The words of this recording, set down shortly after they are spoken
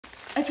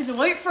If it's a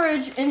white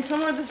fridge and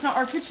somewhere that's not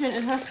our kitchen,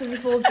 it has to be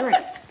full of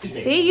drinks.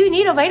 See, you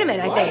need a vitamin,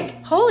 I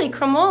think. Holy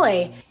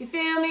cramoly. You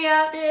fill me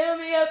up,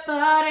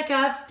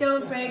 buttercup,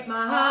 don't break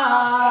my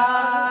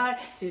heart.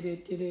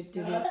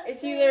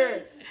 It's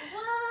either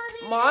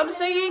mom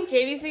singing,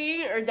 Katie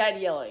singing, or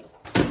dad yelling.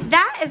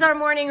 That is our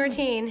morning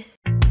routine.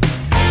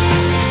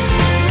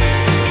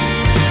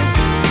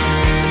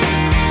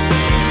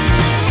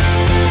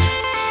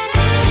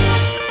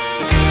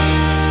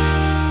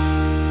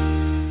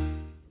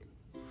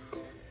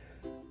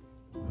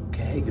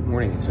 Good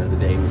morning, it's another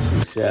day with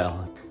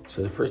Michelle.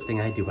 So the first thing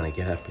I do when I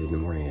get up in the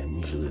morning, I'm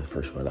usually the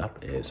first one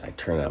up, is I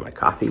turn on my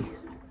coffee.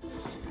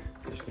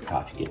 There's the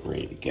coffee getting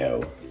ready to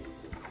go.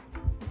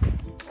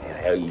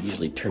 And I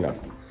usually turn up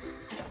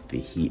the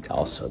heat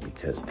also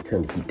because they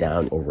turn the heat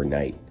down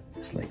overnight.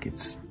 It's like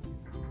it's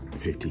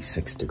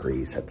 56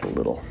 degrees, that's a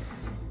little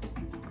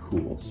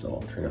cool. So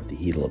I'll turn up the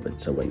heat a little bit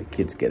so when the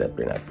kids get up,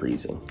 they're not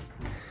freezing.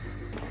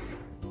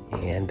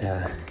 And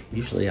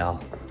usually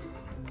I'll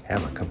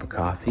have a cup of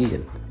coffee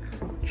and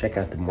check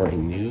out the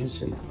morning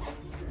news and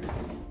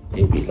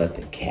maybe let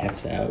the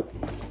cats out.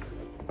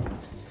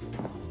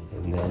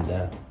 And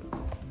then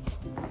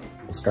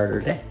we'll start our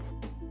day.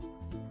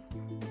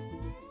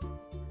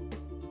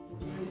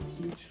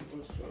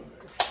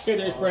 Here,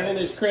 there's Brennan,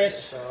 there's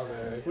Chris.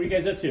 What are you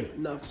guys up to?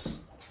 Nuts.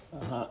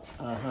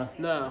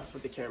 No, for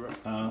the camera.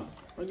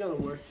 We're gonna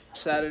work.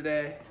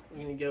 Saturday,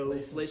 we're gonna go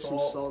lay some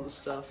salt and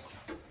stuff.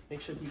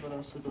 Make sure people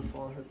don't slip and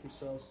fall and hurt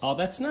themselves. Oh,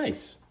 that's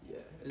nice. Yeah,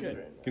 it's good. Very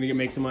nice. Gonna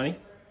make some money?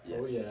 Yeah.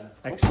 Oh yeah.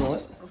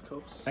 Excellent. Of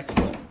course.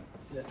 Excellent.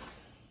 Yeah.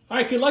 All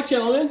right, good luck,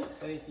 gentlemen.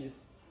 Thank you.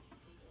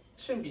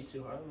 Shouldn't be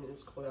too hard. I mean,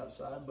 it's cold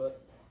outside, but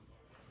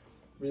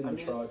we're in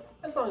the truck.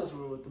 As long as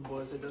we're with the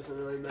boys, it doesn't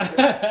really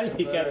matter.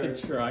 You got the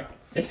truck.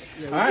 Yeah,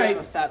 all right. Have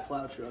a fat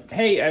plow truck.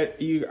 Hey,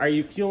 are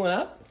you fueling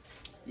up?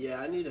 Yeah,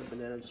 I need a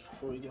banana just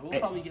before we go. We'll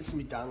probably get some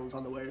McDonald's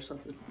on the way or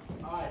something.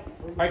 All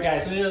right,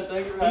 guys.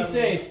 Thank you Be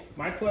safe.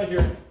 My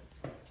pleasure.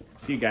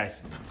 See you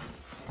guys.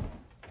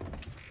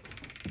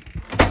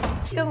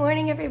 Good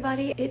morning,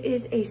 everybody. It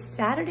is a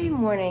Saturday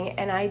morning,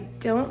 and I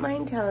don't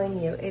mind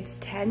telling you, it's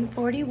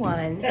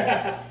 10:41,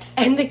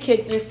 and the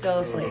kids are still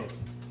asleep.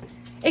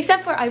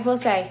 Except for, I will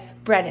say,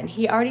 Brennan.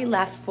 He already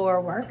left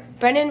for work.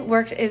 Brennan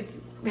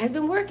has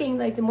been working,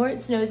 like the more it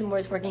snows, the more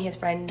he's working. His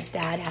friend's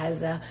dad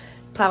has a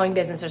plowing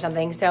business or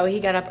something, so he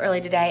got up early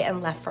today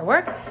and left for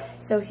work.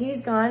 So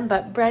he's gone,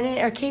 but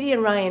Katie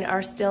and Ryan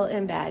are still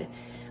in bed.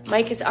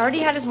 Mike has already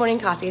had his morning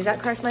coffee. Is that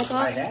correct, Michael?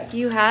 I have.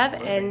 You have,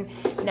 and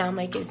now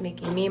Mike is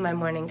making me my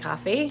morning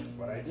coffee.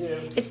 What I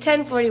do. It's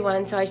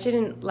 10:41, so I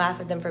shouldn't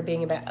laugh at them for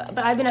being in bed.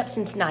 But I've been up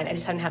since 9. I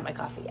just haven't had my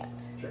coffee yet.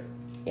 Sure.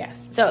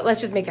 Yes. So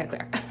let's just make that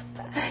clear.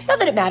 Not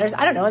that it matters.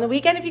 I don't know. On the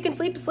weekend, if you can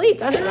sleep, sleep.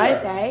 That's what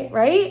I say,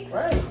 right?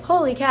 Right.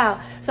 Holy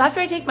cow. So after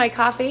I take my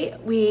coffee,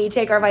 we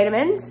take our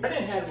vitamins.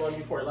 Brennan had one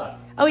before he left.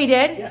 Oh, he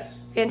did? Yes.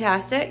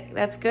 Fantastic.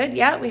 That's good.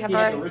 Yeah, we have He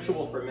our... had a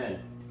ritual for men.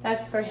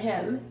 That's for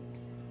him.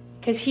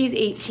 Because he's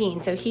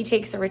 18, so he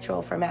takes the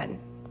Ritual for Men.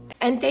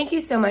 And thank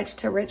you so much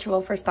to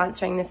Ritual for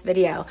sponsoring this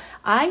video.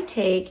 I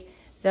take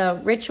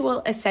the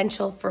Ritual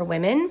Essential for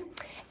Women,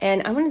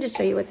 and I wanted to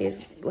show you what these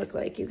look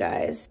like, you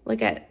guys.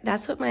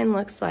 That's what mine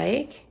looks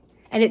like.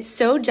 And it's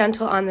so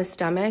gentle on the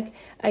stomach.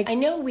 I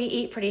know we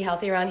eat pretty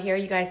healthy around here.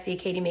 You guys see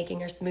Katie making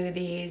her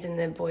smoothies and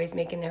the boys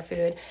making their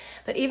food.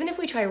 But even if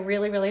we try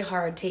really, really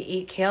hard to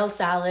eat kale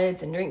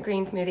salads and drink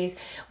green smoothies,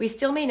 we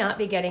still may not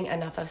be getting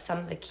enough of some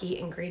of the key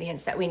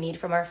ingredients that we need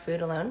from our food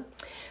alone.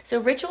 So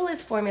Ritual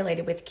is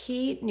formulated with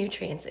key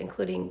nutrients,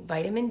 including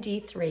vitamin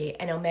D3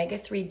 and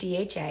omega-3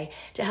 DHA,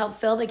 to help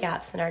fill the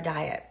gaps in our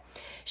diet.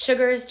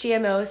 Sugars,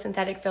 GMOs,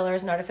 synthetic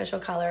fillers, and artificial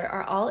color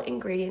are all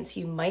ingredients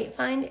you might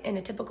find in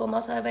a typical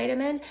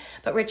multivitamin,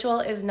 but Ritual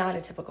is not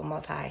a typical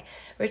multi.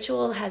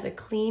 Ritual has a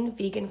clean,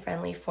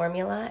 vegan-friendly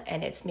formula,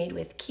 and it's made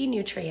with key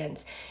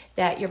nutrients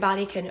that your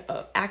body can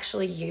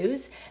actually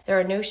use. There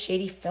are no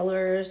shady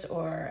fillers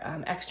or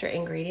extra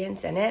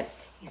ingredients in it.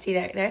 You see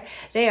there?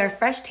 They are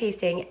fresh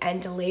tasting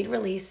and delayed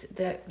release.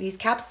 These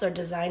capsules are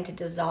designed to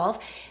dissolve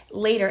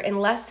later in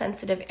less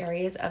sensitive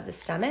areas of the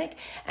stomach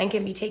and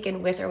can be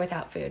taken with or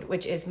without food,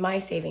 which is my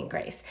saving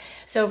grace.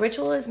 So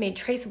Ritual is made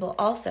traceable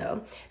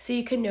also, so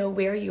you can know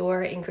where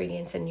your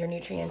ingredients and your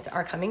nutrients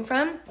are coming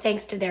from,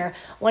 thanks to their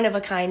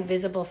one-of-a-kind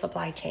visible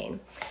supply chain.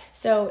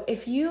 So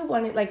if you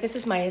want it, like this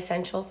is my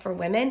essential for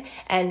women,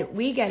 and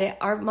we get it.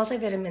 Our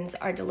multivitamins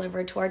are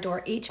delivered to our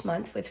door each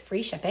month with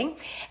free shipping,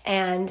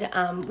 and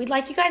we'd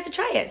like you guys to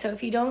try it. So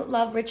if you don't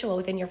love Ritual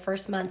within your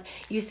first month,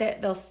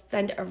 they'll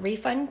send a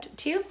refund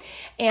to you.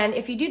 And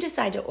if you do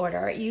decide to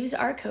order, use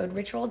our code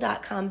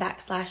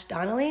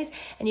ritual.com/Donnellys,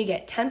 and you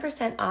get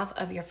 10% off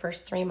of your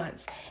first 3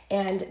 months.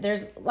 And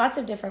there's lots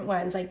of different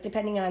ones, like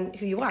depending on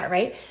who you are,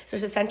 right? So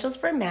there's Essentials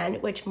for Men,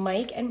 which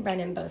Mike and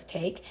Brennan both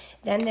take.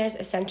 Then there's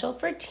Essential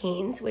for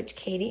Teens, which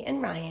Katie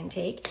and Ryan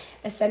take.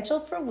 Essential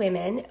for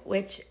Women,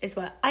 which is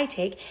what I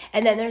take.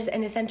 And then there's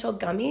an Essential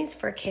Gummies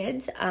for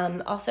kids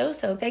also.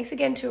 So thanks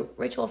again to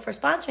Ritual for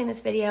sponsoring this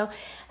video.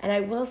 And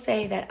I will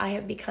say that I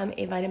have become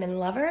a vitamin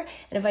lover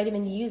and a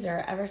vitamin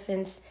user ever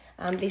since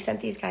they sent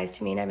these guys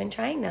to me and I've been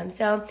trying them.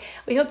 So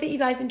we hope that you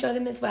guys enjoy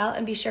them as well,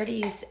 and be sure to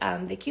use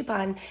the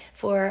coupon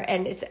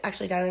and it's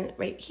actually down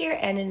right here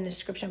and in the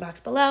description box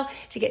below,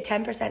 to get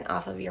 10%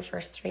 off of your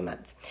first 3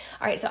 months.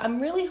 All right, so I'm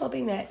really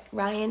hoping that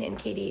Ryan and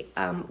Katie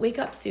wake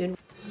up soon.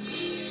 So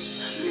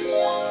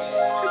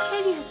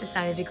Katie has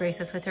decided to grace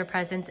us with her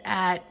presence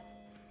at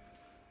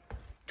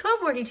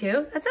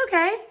 12:42. That's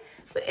okay.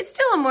 But it's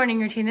still a morning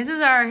routine. This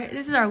is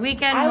our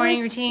weekend morning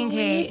routine,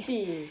 sleepy.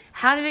 Kate.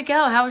 How did it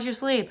go? How was your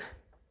sleep?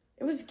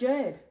 It was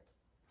good.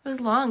 It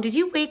was long. Did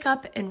you wake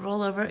up and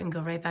roll over and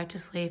go right back to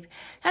sleep?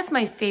 That's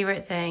my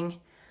favorite thing.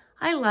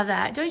 I love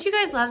that. Don't you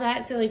guys love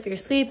that? So like you're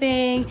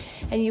sleeping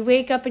and you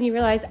wake up and you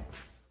realize,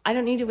 I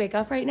don't need to wake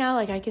up right now.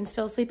 Like I can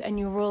still sleep, and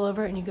you roll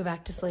over and you go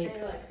back to sleep. And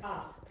you're like,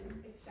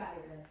 it's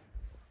Saturday.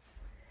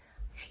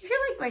 You're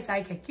like my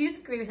sidekick. You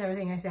just agree with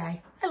everything I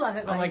say. I love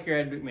it, Mike. I'm like your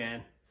Ed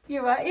McMahon.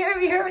 You're what? You're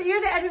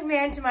the Ed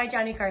McMahon to my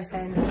Johnny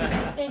Carson.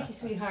 Thank you,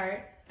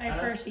 sweetheart. I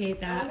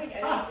appreciate that.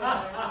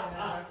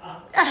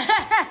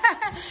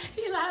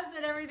 He laughs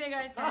at everything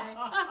I say.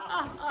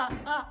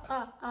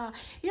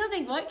 You don't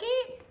think what,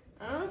 Kate?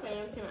 I don't know if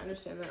anyone's going to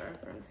understand that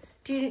reference.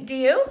 Do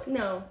you?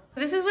 No.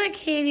 This is what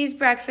Katie's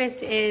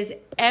breakfast is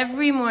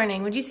every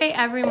morning. Would you say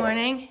every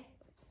morning?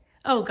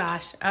 Oh,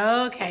 gosh.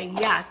 Okay,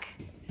 yuck.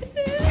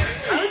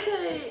 I would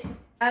say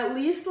at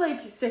least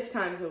like 6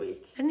 times a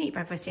week. I didn't eat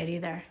breakfast yet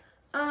either.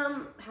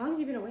 How long have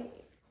you been awake?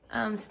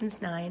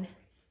 Since 9.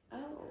 Oh,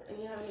 and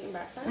you haven't eaten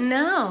breakfast?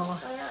 No.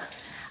 Oh, yeah.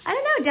 I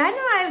don't know. Dad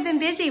and I have been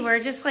busy. We're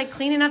just like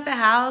cleaning up the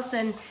house,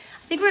 and I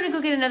think we're gonna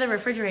go get another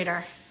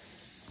refrigerator.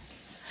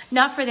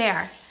 Not for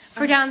there,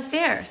 for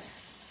downstairs.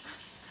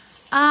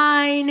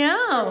 I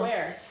know. For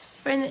where?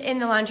 For in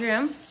the laundry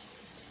room.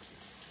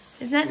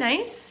 Isn't that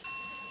nice?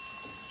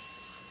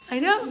 I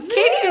know.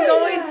 Katie is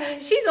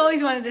she's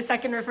always wanted a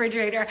second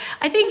refrigerator.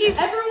 I think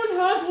everyone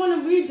has one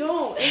and we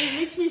don't. It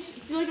makes me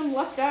feel like I'm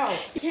left out.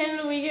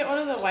 Can we get one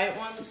of the white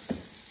ones?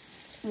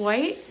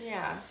 White?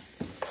 Yeah.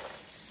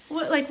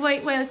 What, like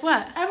white, like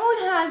what? Everyone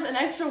has an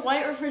extra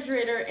white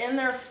refrigerator in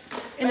their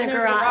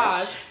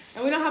garage.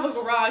 And we don't have a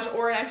garage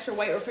or an extra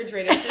white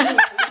refrigerator, so we can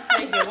at least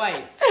make it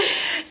white.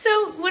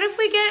 So what if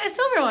we get a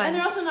silver one? And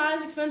they're also not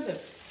as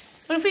expensive.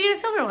 What if we get a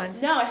silver one?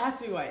 No, it has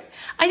to be white.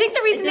 I think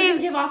the reason it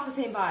doesn't give off the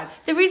same vibe.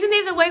 The reason they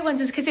have the white ones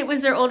is because it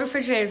was their old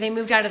refrigerator. They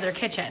moved out of their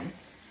kitchen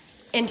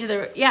into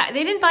the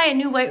they didn't buy a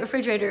new white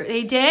refrigerator.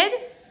 They did.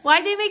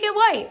 Why'd they make it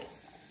white?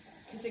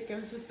 Because it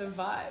goes with the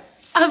vibe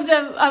of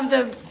the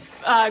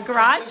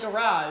garage. The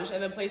garage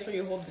and the place where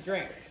you hold the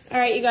drinks. All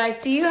right, you guys.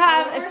 Do you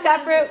have a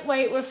separate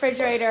white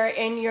refrigerator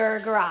in your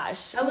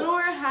garage?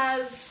 Eleanor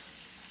has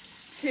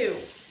 2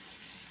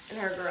 in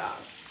her garage.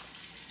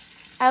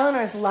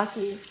 Eleanor's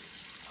lucky.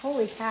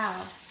 Holy cow.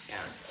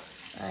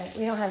 Yeah. All right,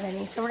 we don't have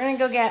any, so we're going to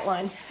go get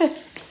one. And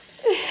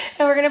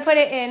we're going to put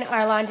it in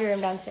our laundry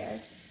room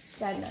downstairs.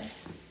 Dad and I.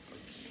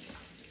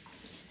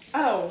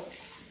 Oh.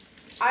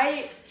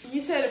 You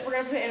said we're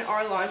going to put it in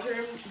our laundry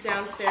room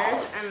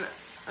downstairs, and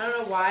I don't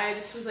know why, I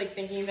just was like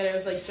thinking that it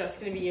was like just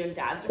going to be you and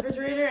Dad's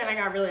refrigerator, and I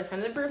got really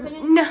offended for a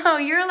second. No,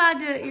 you're allowed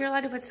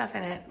to put stuff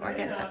in it or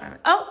get stuff from it.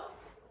 Oh!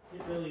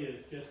 It really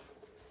is just...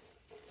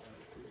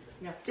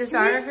 Just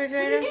our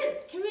refrigerator?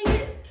 Can we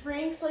get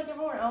drinks like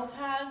everyone else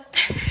has?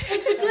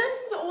 Like the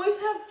Dennisons always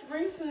have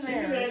drinks in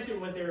there. Can you imagine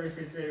what their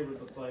refrigerator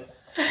would look like?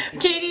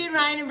 Katie and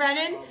Ryan and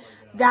Brennan? Oh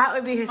that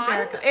would be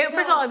hysterical.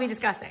 First of all, it would be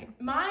disgusting.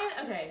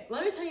 Okay,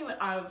 let me tell you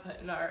what I would put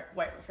in our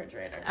white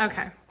refrigerator.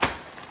 Okay.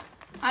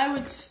 I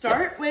would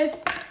start with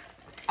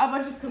a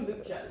bunch of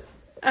kombuchas.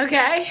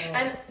 Okay.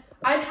 And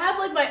I'd have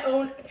like my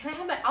own,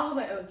 I'll have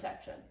my own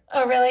section.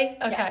 Oh, really?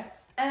 Okay. Yeah.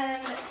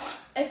 And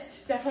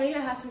it's definitely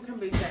gonna have some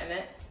kombucha in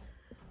it.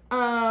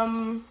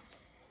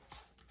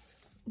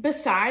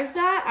 Besides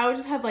that, I would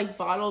just have like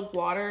bottled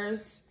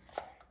waters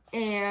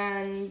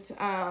and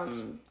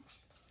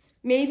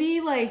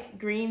maybe like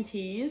green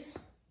teas.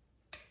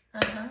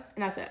 And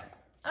that's it.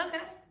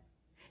 Okay.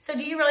 So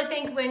do you really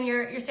think when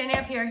you're standing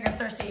up here, you're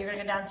thirsty, you're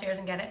gonna go downstairs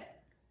and get it?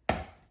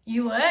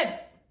 You would? Okay.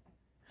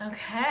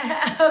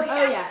 Okay. Oh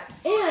yeah.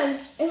 And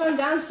if I'm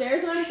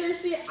downstairs and I'm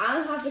thirsty, I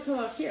don't have to come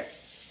up here.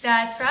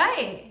 That's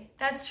right.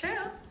 That's true.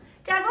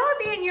 Dad, what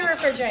would be in your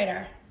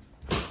refrigerator?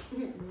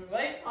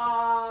 Right?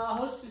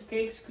 Hostess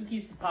cakes,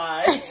 cookies, and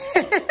pie.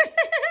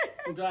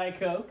 Some Diet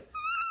Coke.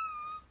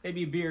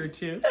 Maybe a beer or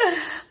 2.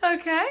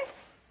 Okay.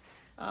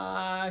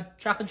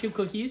 Chocolate chip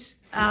cookies.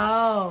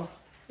 Oh.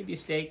 Maybe a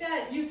steak.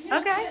 Dad, you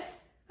can't. Okay.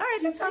 All right,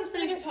 that sounds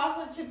pretty good.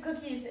 Chocolate chip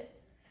cookies.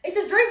 It's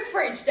a drink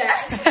fridge,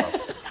 Dad.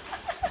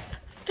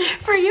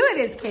 For you it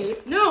is,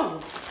 Kate. No.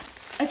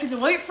 If it's a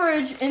white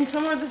fridge in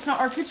somewhere that's not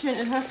our kitchen,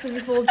 it has to be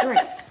full of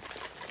drinks.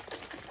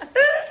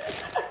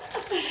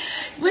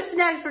 What's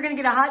next? We're going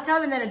to get a hot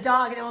tub and then a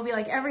dog, and then we'll be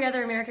like every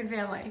other American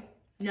family.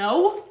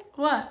 No.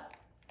 What?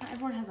 Not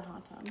everyone has a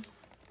hot tub.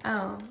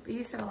 Oh, but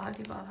you said a lot of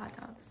people have hot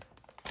tubs.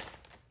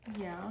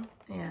 Yeah.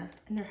 Yeah.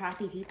 And they're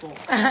happy people.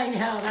 I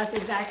know, that's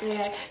exactly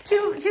it.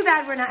 Too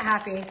bad we're not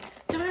happy.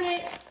 Darn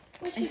it.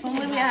 If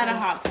only we had a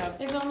hot tub.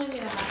 If only we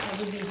had a hot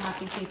tub, we'd be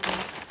happy people.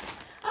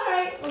 All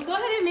right, well, go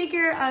ahead and make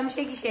your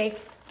shaky shake.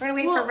 We're gonna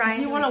wait for Ryan.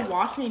 Do you want to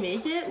watch me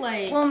make it?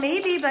 Like, well,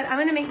 maybe, but I'm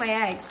gonna make my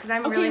eggs because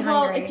I'm really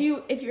well,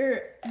 hungry. if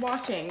you're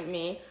watching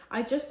me,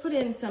 I just put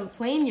in some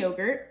plain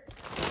yogurt,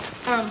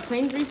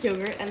 plain Greek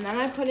yogurt, and then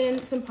I put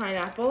in some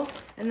pineapple,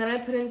 and then I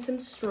put in some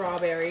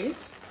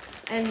strawberries,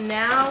 and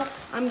now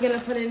I'm gonna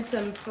put in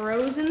some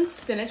frozen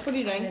spinach. What are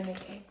you doing? I'm gonna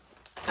make eggs.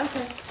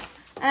 Okay.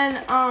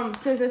 And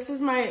so this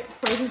is my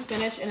frozen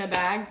spinach in a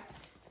bag,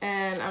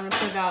 and I'm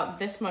gonna put about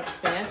this much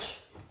spinach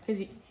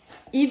because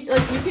you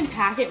can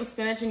pack it with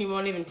spinach and you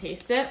won't even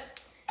taste it,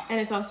 and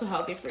it's also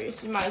healthy for you,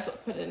 so you might as well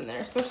put it in there,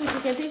 especially if you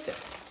can't taste it.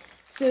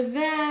 So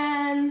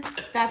then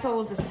that's all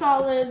of the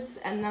solids,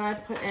 and then I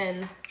put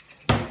in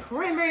some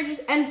cranberry juice,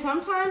 and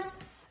sometimes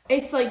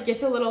it's like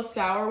gets a little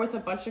sour with a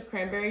bunch of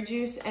cranberry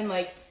juice and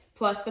like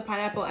plus the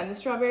pineapple and the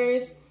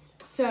strawberries.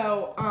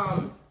 So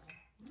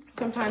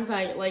sometimes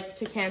I like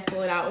to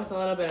cancel it out with a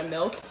little bit of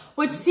milk,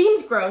 which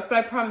seems gross, but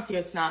I promise you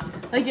it's not.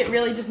 Like, it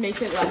really just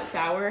makes it less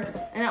sour,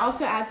 and it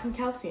also adds some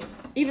calcium,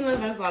 even though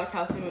there's a lot of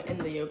calcium in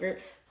the yogurt,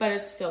 but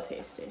it's still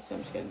tasty. So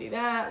I'm just gonna do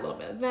that, a little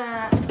bit of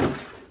that,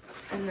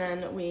 and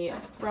then we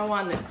throw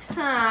on the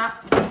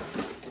top,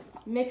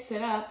 mix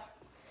it up.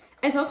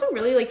 And it's also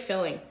really like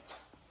filling.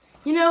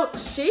 You know,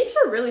 shakes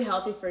are really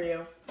healthy for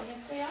you.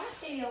 Yes, they are,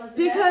 Katie Elizabeth.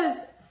 Because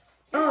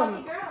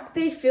Healthy girl.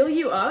 they fill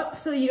you up,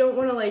 so you don't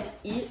want to like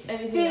eat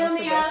anything else for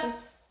Fill me up.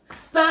 breakfast.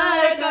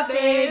 Buttercup,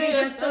 baby,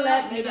 just to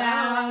let me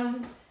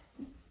down.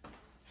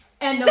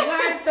 And the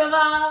worst of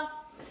all,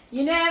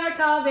 you never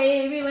call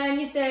baby when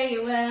you say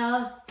you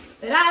will.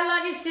 But I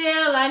love you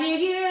still, I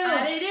need you.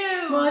 I need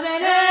you. More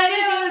than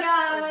anything,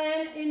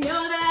 darling. You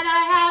know that I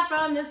have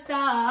from the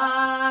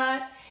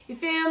start. You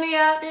fill me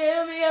up,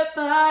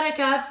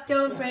 buttercup,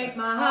 don't break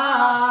my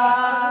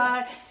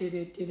heart.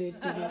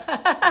 Do-do-do-do-do-do.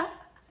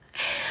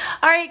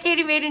 All right,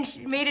 Katie, made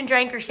and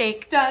drank her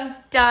shake.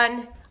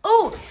 Done.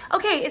 Oh,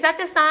 okay, is that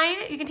the sign?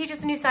 You can teach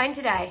us a new sign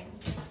today.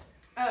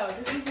 Oh,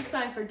 this is a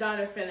sign for done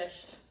or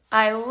finished.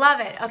 I love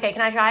it. Okay,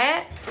 can I try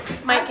it?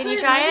 Mike, can you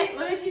try it?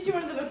 Let me teach you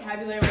one of the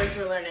vocabulary words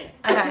we're learning.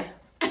 Okay.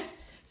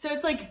 So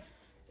it's like,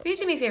 Will you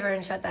do me a favor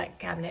and shut that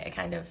cabinet? It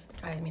kind of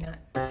drives me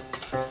nuts.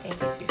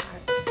 Thank you,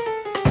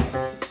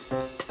 sweetheart.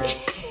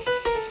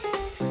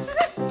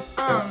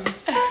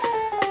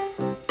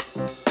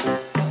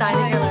 The sign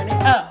that you're learning?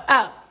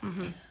 Oh.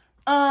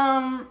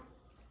 Mm-hmm.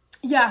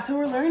 Yeah, so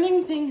we're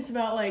learning things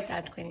about like,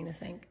 Dad's cleaning the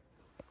sink.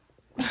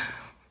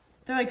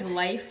 they're like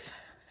life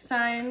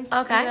signs.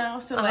 Okay. You know,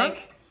 so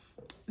like,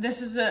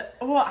 this is I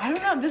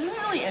don't know, this is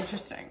really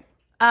interesting.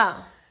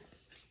 Oh.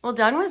 Well,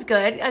 done was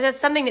good. That's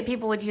something that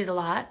people would use a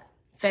lot.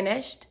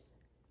 Finished.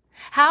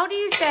 How do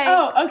you say?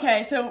 Oh,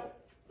 okay, so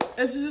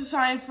this is a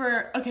sign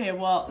for, okay,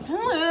 well,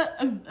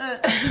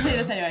 I'll say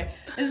this anyway.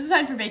 This is a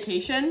sign for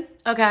vacation.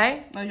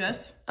 Okay. Like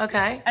this.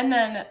 Okay. And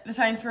then the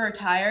sign for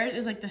retired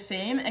is like the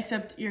same,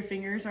 except your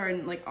fingers are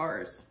in like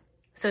R's.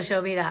 So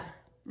show me that.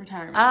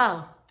 Retirement.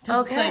 Oh.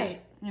 'Cause it's Okay.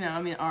 like, you know,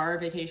 I mean, R,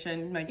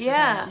 vacation, like.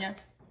 Yeah. Yeah.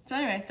 So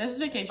anyway, this is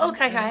vacation. Oh,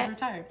 can I try This is it?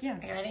 Retired, yeah.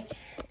 Are you ready?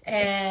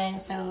 And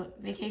so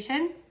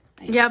vacation.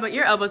 Yeah, but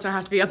your elbows don't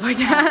have to be up like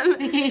that.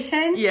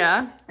 Vacation.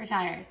 Yeah.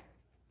 Retired.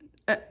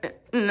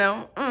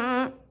 No.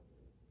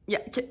 Yeah.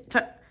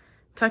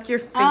 Tuck your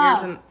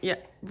fingers and yeah.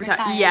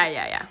 Retire.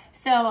 Yeah.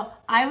 So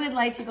I would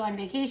like to go on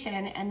vacation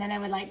and then I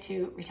would like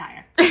to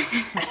retire.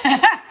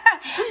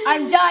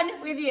 I'm done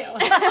with you.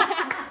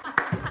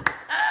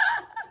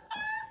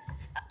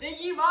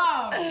 Thank you,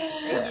 Mom.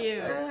 Thank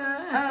you.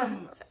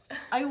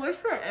 I wish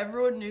that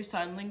everyone knew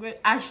sign language.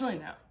 Actually,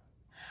 no.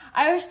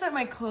 I wish that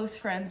my close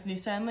friends knew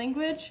sign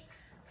language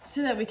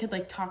so that we could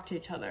like talk to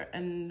each other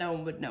and no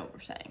one would know what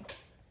we're saying.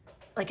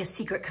 Like a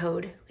secret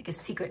code, like a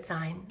secret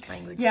sign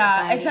language. Yeah,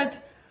 society. except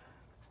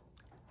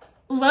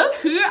low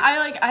key,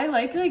 I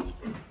like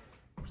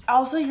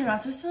also you're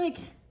not supposed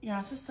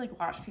to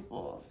watch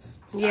people's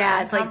it's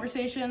like-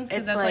 conversations because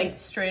it's that's like- like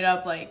straight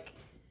up like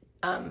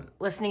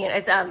listening in.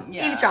 It's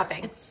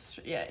eavesdropping. It's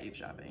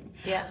eavesdropping.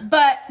 Yeah.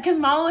 But because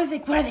Mom always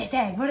like, what are they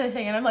saying? What are they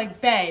saying? And I'm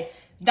like, bae,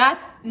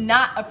 that's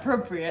not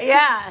appropriate.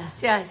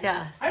 Yes.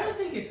 I don't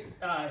think it's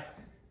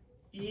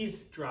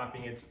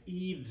eavesdropping. It's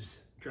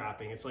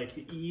eavesdropping. It's like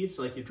the eaves,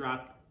 like you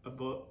drop a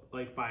book,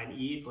 like by an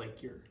eave,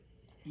 like you're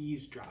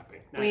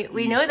eavesdropping.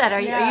 We know that. Are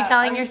you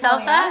telling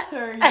yourself that? Us,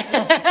 or are you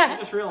I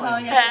just realized.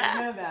 telling us that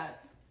you know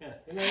that? Yeah.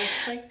 And then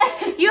it's like,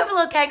 You have a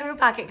little kangaroo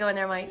pocket going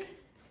there, Mike.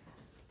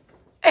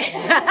 All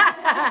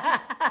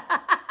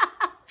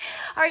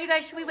right, you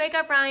guys, should we wake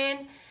up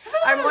Ryan?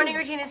 Our morning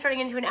routine is turning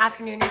into an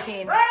afternoon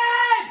routine.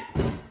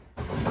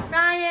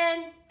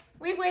 Ryan,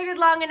 we've waited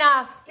long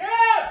enough. get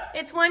up!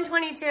 It's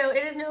 1:22.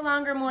 It is no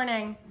longer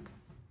morning.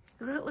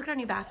 Look at our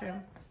new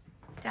bathroom.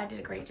 Dad did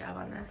a great job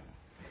on this.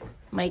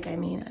 Mike, I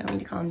mean. I don't need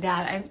to call him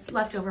Dad. It's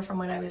left over from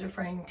when I was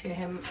referring to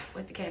him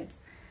with the kids.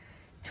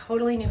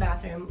 Totally new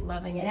bathroom.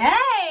 Loving it.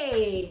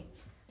 Hey!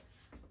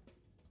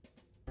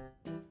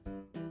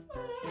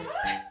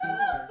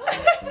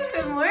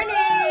 Good morning.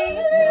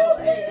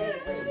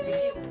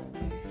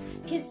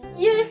 Cause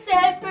you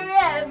said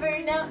forever,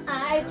 now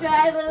I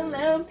drive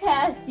alone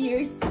past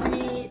your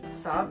street.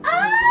 Stop.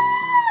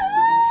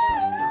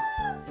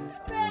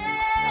 Forever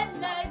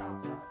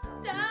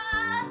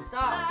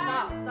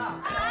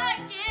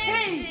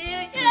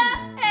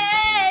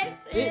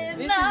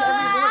This is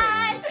every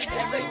morning. This is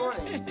every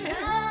morning.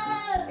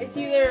 It's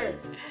either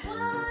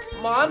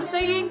mom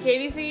singing,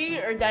 Katie singing,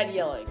 or dad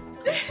yelling.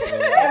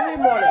 Every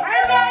morning.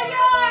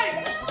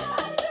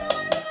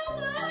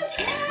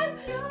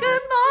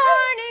 Good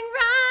morning,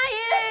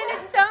 Ryan.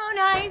 It's so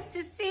nice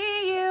to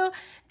see you.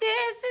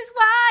 This is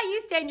why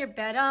you stay in your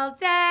bed all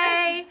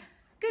day.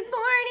 Good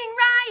morning,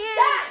 Ryan.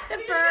 The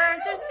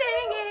birds are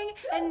singing,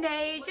 and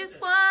they just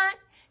want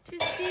to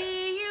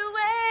see you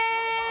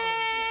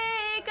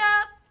wake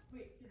up.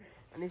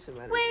 I need some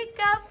energy. Wake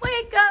up,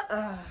 wake up,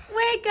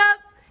 wake up.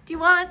 Do you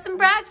want some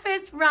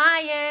breakfast,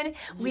 Ryan?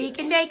 We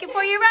can make it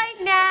for you right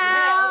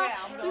now.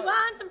 Okay, You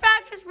want some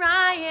breakfast,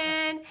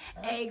 Ryan?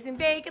 Eggs and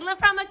bacon left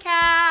from a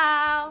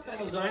cow.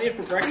 Lasagna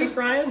for breakfast,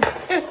 Ryan? No,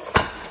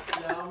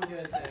 I'm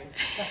good, thanks.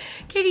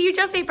 Katie, you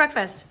just ate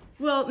breakfast.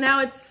 Well, now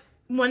it's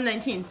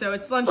 1:19, so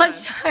it's lunchtime.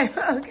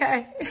 Lunchtime,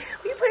 okay.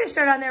 Will you put a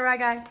shirt on there, right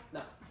guy?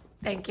 No.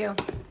 Thank you.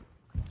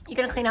 You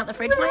gonna clean out the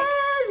fridge, Mike?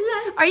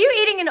 Are you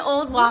eating an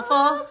old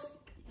waffle?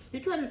 He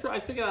tried to I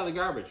took it out of the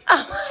garbage.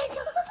 Oh my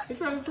god. He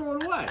tried to throw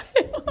it away.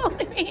 Well,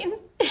 I mean,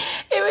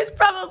 it was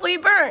probably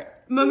burnt.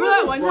 Remember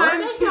that one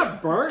time? That's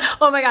not burnt.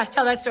 Oh my gosh,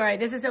 tell that story.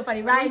 This is so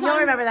funny. Ryan, you'll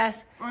remember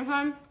this. One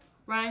time,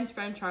 Ryan's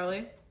friend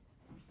Charlie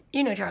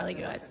You know Charlie,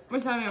 guys.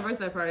 was having a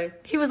birthday party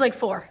He was like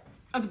 4.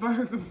 at the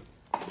bar.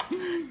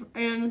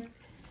 And,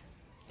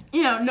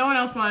 you know, no one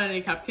else wanted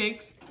any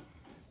cupcakes.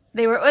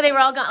 They were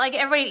all gone. Like,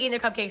 everybody had eaten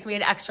their cupcakes. We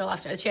had extra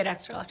left. She had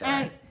extra left over.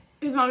 And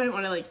his mom didn't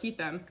want to, like, keep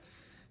them.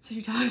 So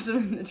she tossed them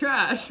in the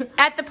trash.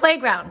 At the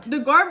playground. The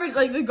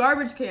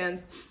garbage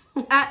cans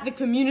at the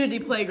community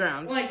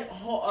playground. Like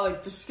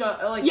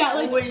disgust. Like Yeah,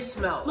 like- always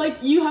smells.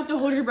 Like, you have to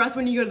hold your breath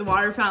when you go to the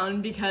water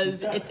fountain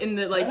because it's in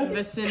the, like,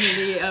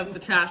 vicinity of the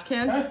trash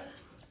cans.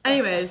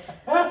 Anyways,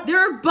 there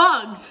are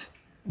bugs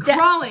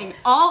crawling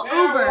all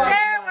over.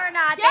 There were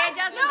not. Yes,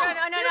 They just no, no.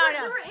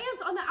 There were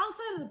ants on the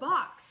outside of the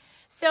box.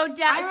 So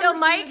remember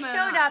Mike seeing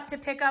showed that. up to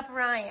pick up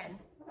Ryan.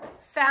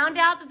 Found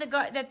out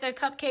that the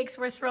cupcakes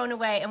were thrown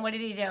away, and what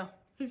did he do?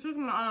 He took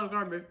them out of the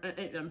garbage and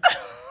ate them.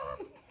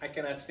 I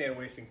cannot stand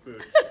wasting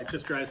food. It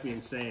just drives me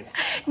insane.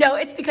 No,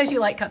 it's because you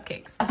like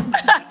cupcakes.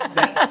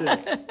 That's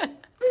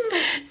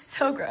it.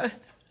 So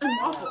gross. And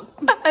waffles.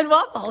 And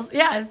waffles,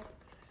 yes.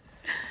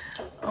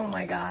 Oh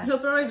my gosh. He'll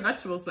throw away the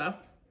vegetables, though.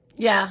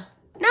 Yeah.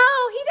 No,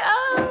 he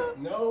don't.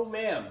 No,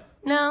 ma'am.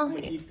 No. I'm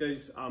gonna eat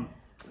those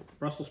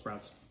Brussels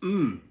sprouts.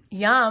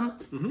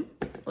 Yum.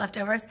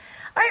 Leftovers.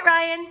 All right,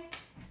 Ryan.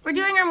 We're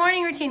doing our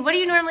morning routine. What do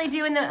you normally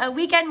do in the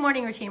weekend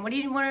morning routine? What do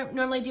you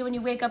normally do when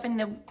you wake up in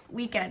the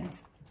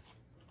weekends?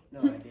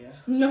 No idea.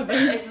 Nothing.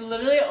 It's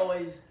literally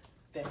always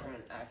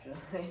different,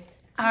 actually.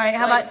 All right,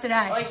 how about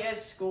today? Like at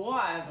school,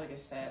 I have like a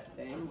set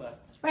thing, but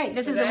Right,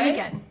 this is the today?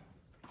 weekend.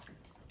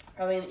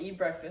 probably gonna eat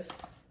breakfast.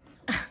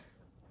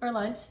 Or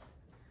lunch.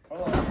 Or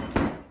lunch.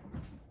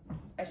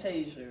 Actually, I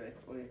usually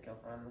wake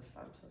up around this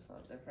time, so it's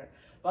not different.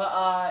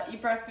 But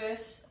eat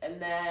breakfast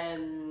and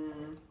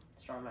then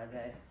start my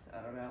day. I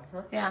don't know.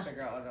 Yeah.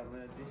 Figure out what I'm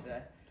gonna do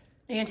today.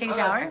 You gonna take a I'll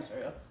shower? have some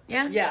cereal.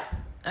 Yeah? Yeah.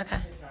 Okay.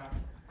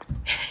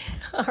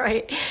 All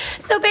right.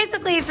 So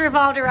basically it's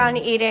revolved around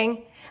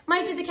eating.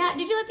 Mike, did you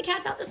let the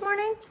cats out this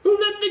morning? Who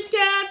let the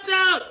cats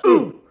out?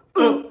 Ooh.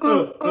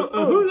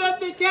 Who let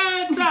the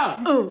cats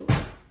out? Ooh.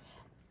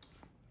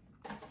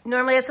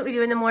 Normally that's what we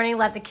do in the morning,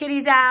 let the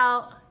kitties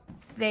out.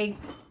 They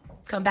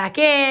come back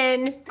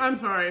in. I'm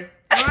sorry.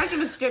 I'm not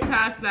going to skip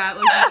past that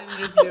like you didn't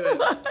just do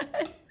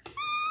it.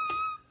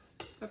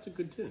 That's a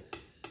good tune.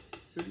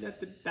 Who let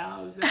the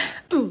dogs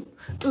out? Ooh,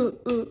 ooh,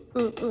 ooh,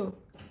 ooh, ooh.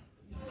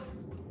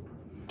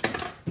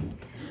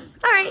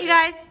 All right, you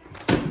guys.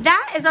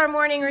 That is our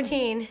morning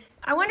routine.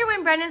 I wonder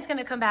when Brennan's going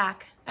to come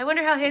back. I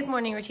wonder how his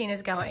morning routine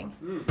is going.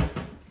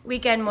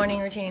 Weekend morning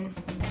routine.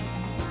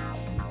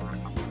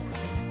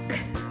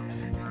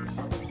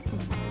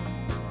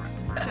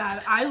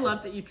 Dad, I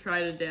love that you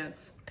try to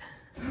dance.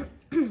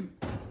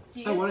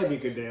 I want to be a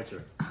good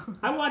dancer.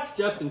 I watched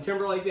Justin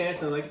Timberlake dance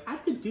and I'm like, I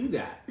could do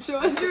that. Show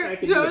us I your,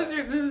 could do this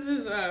that. is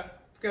his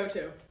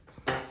go-to.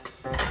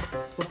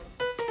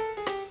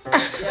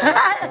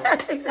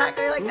 That's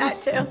exactly like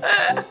that, too.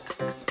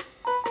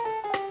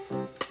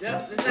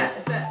 Yep, it's that.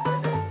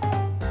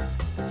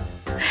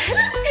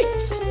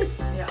 It's just...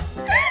 Yeah.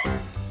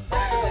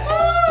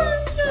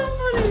 Oh, it's so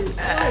funny.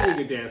 I want to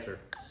be a good dancer.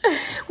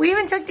 We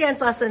even took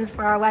dance lessons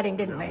for our wedding,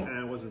 didn't we? And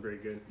I wasn't very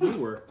good. You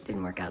were.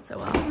 Didn't work out so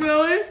well.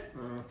 Really?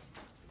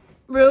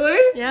 Really?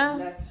 Yeah,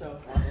 That's so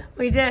funny.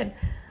 we did.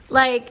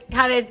 Like,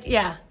 how did,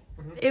 yeah.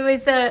 It was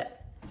the,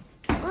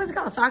 what was it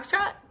called, a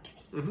foxtrot?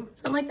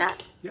 Something like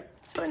that? Yep.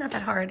 It's really not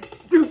that hard.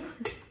 Wasn't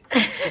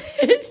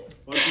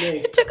me.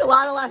 It took a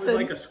lot of It was lessons.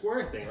 like a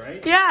square thing,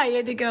 right? Yeah, you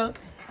had to go.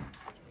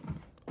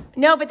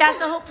 No, but that's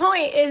the whole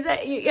point, is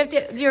that you have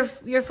to,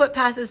 your foot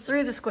passes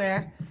through the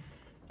square.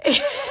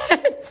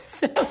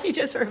 So we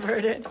just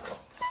reverted.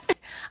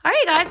 All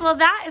right, guys. Well,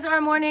 that is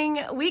our morning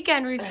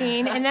weekend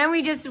routine, and then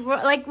we just we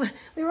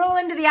roll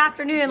into the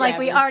afternoon like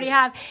we already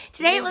have.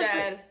 Today it looks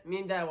like Me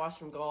and Dad watched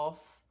some golf.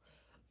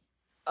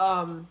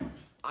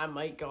 I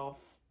might golf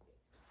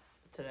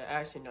today.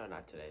 Actually, no,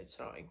 not today. It's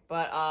snowing.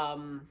 But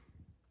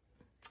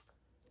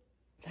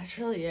that's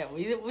really it.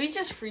 We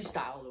just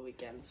freestyle the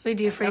weekends. We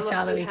do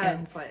freestyle the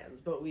weekends. Have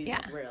plans, but we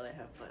rarely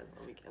have plans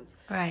on weekends.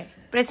 Right,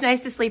 but it's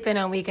nice to sleep in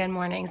on weekend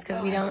mornings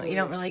because you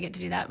don't really get to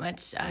do that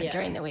much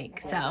during the week.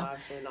 So no,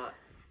 absolutely not.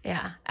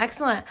 Yeah,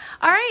 excellent.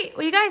 All right,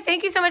 well, you guys,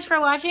 thank you so much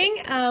for watching.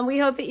 We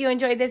hope that you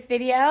enjoyed this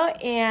video,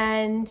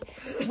 and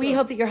we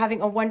hope that you're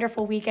having a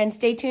wonderful weekend.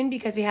 Stay tuned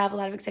because we have a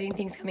lot of exciting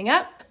things coming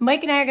up.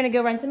 Mike and I are going to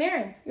go run some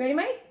errands. You ready,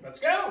 Mike?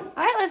 Let's go. All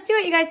right, let's do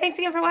it, you guys. Thanks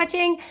again for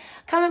watching.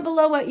 Comment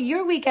below what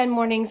your weekend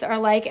mornings are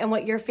like and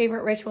what your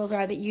favorite rituals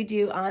are that you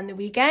do on the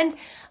weekend.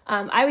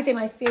 I would say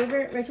my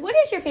favorite ritual. What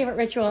is your favorite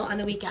ritual on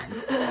the weekend?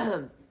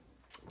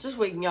 Just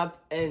waking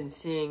up and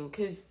seeing,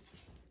 because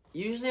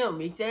usually on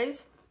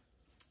weekdays,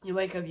 you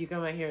wake up, you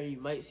come out here,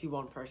 you might see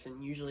one person.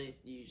 Usually,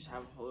 you just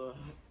have a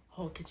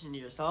whole kitchen to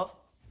yourself.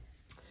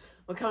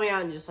 But coming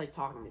out and just, like,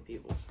 talking to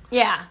people.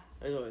 Yeah.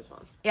 It's always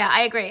fun. Yeah,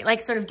 I agree.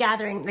 Like, sort of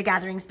the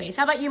gathering space.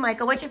 How about you,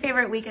 Michael? What's your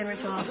favorite weekend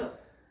ritual?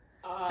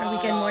 Or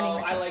weekend morning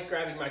ritual? I like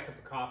grabbing my cup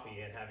of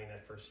coffee and having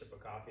that first sip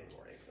of coffee in the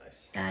morning. It's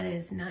nice. That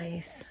is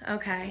nice.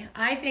 Okay.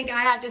 I think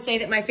I have to say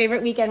that my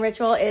favorite weekend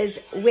ritual is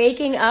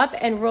waking up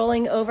and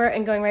rolling over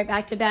and going right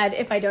back to bed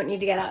if I don't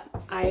need to get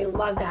up. I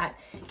love that.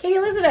 Katie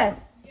Elizabeth.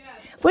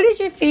 What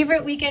is your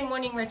favorite weekend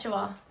morning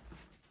ritual?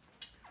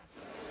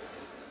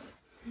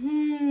 What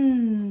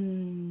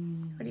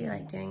do you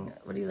like doing?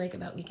 What do you like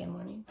about weekend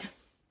morning?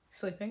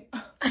 Sleeping.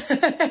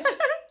 Agreed.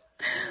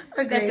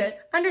 That's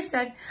it.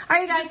 Understood. All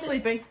right, guys. Just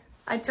sleeping.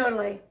 I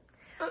totally.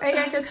 All right,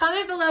 guys. So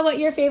comment below what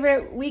your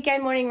favorite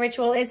weekend morning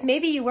ritual is.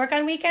 Maybe you work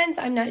on weekends.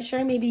 I'm not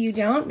sure. Maybe you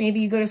don't. Maybe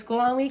you go to school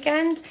on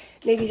weekends.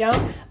 Maybe you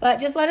don't. But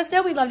just let us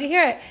know. We'd love to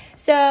hear it.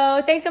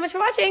 So thanks so much for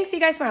watching. See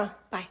you guys tomorrow.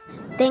 Bye.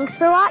 Thanks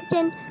for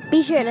watching.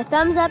 Be sure to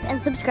thumbs up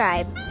and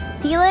subscribe.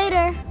 See you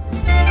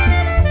later.